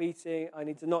to stop eating, I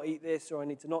need to not eat this, or I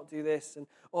need to not do this, and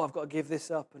I've got to give this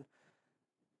up. And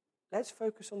let's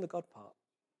focus on the God part.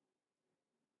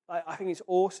 I think it's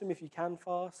awesome if you can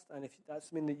fast, and if that's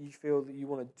something that you feel that you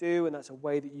want to do, and that's a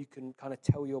way that you can kind of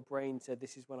tell your brain to,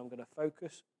 this is when I'm going to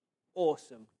focus.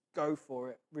 Awesome. Go for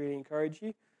it. Really encourage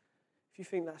you. If you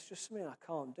think that's just something I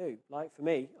can't do, like for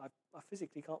me, I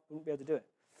physically wouldn't be able to do it.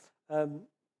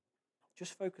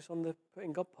 Just focus on the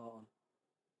putting God part on.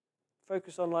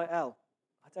 Focus on like Elle.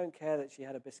 I don't care that she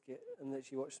had a biscuit and that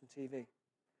she watched some TV.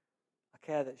 I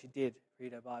care that she did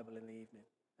read her Bible in the evening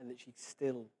and that she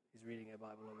still is reading her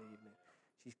Bible in the evening.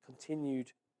 She's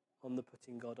continued on the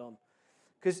putting God on.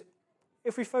 Because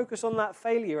if we focus on that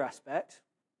failure aspect,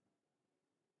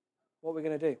 what are we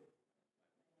going to do?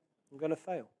 I'm going to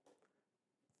fail.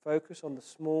 Focus on the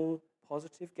small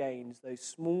positive gains, those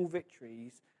small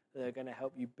victories that are going to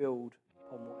help you build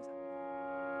upon what is happening.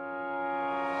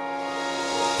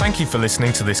 Thank you for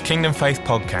listening to this Kingdom Faith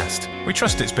podcast. We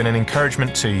trust it's been an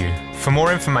encouragement to you. For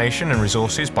more information and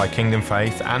resources by Kingdom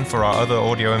Faith and for our other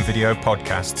audio and video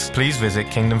podcasts, please visit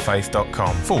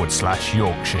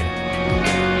kingdomfaith.com/Yorkshire.